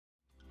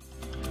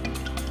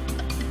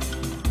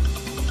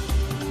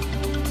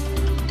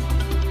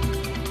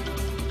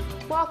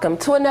Welcome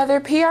to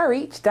another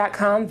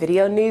PRReach.com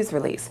video news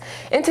release.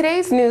 In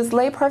today's news,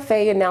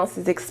 Parfait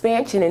announces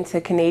expansion into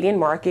Canadian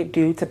market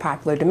due to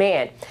popular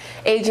demand.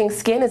 Aging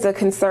skin is a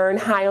concern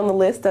high on the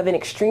list of an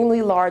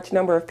extremely large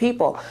number of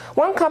people.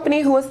 One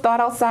company who has thought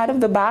outside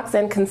of the box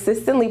and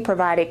consistently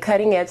provided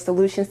cutting-edge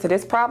solutions to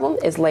this problem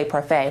is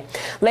Parfait.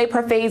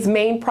 Parfait's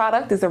main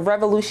product is a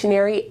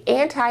revolutionary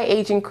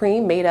anti-aging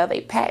cream made of a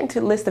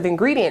patented list of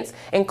ingredients,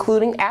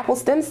 including apple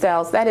stem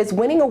cells, that is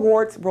winning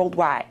awards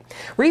worldwide.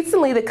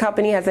 Recently, the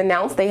company has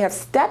announced they have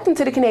stepped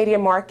into the Canadian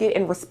market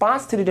in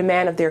response to the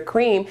demand of their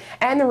cream,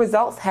 and the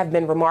results have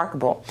been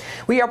remarkable.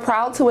 We are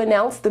proud to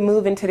announce the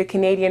move into the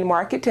Canadian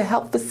market to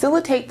help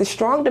facilitate the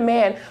strong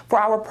demand for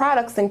our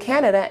products in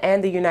Canada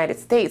and the United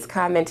States,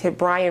 commented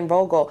Brian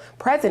Vogel,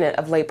 president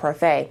of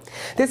Parfait.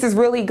 This is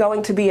really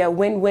going to be a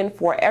win-win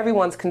for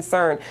everyone's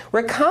concerned.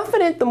 We're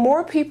confident the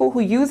more people who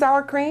use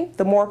our cream,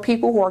 the more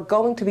people who are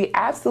going to be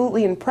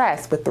absolutely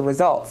impressed with the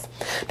results.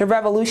 The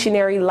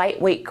revolutionary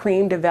lightweight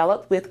cream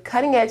developed with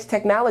cutting-edge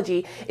technology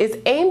is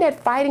aimed at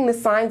fighting the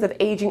signs of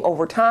aging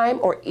over time,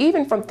 or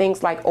even from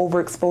things like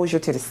overexposure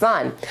to the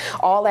sun,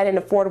 all at an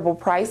affordable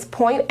price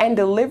point and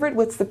delivered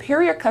with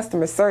superior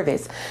customer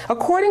service.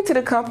 According to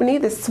the company,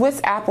 the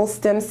Swiss apple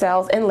stem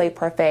cells in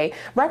Parfait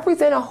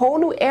represent a whole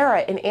new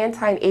era in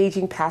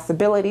anti-aging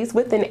possibilities,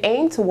 with an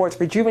aim towards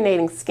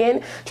rejuvenating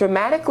skin,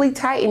 dramatically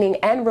tightening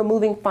and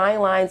removing fine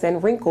lines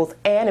and wrinkles,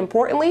 and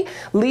importantly,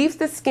 leaves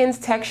the skin's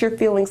texture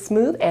feeling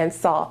smooth and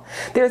soft.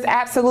 There's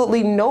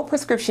absolutely no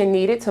prescription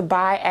needed to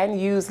buy and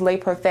use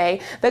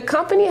Parfait. The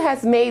company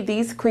has made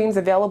these creams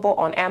available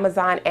on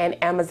Amazon and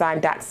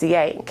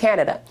Amazon.ca in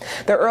Canada.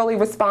 The early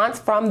response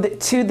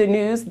to the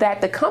news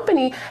that the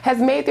company has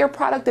made their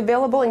product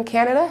available in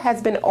Canada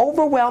has been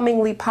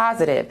overwhelmingly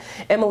positive.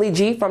 Emily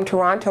G. from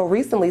Toronto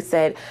recently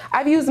said,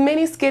 "I've used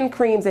many skin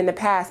creams in the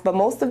past, but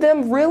most of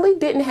them really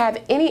didn't have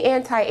any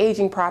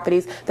anti-aging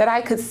properties that I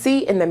could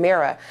see in the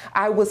mirror.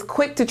 I was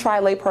quick to try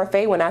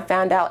Parfait when I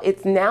found out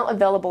it's now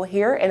available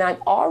here, and I'm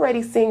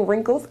already seeing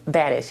wrinkles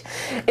vanish.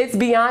 It's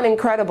beyond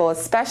incredible,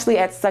 especially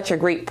at such a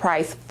great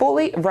price.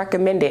 Fully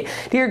recommended."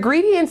 The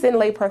ingredients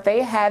in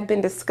Parfait have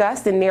been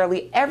discussed in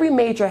nearly every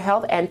major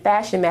health and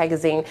fashion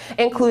magazine,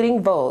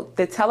 including Vogue,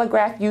 The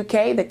Telegraph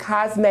UK, the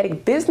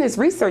Cosmetic Business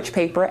Research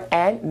paper,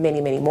 and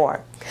many, many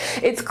more.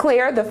 It's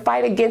clear the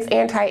fight against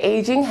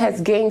anti-aging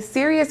has gained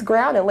serious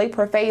ground, and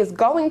Parfait is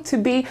going to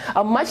be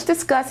a much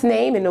discussed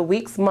name in the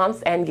weeks,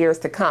 months, and years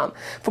to come.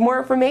 For more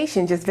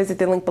information, just visit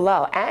the link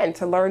below. And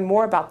to learn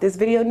more about this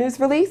video news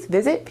release,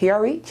 visit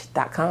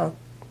PRReach.com.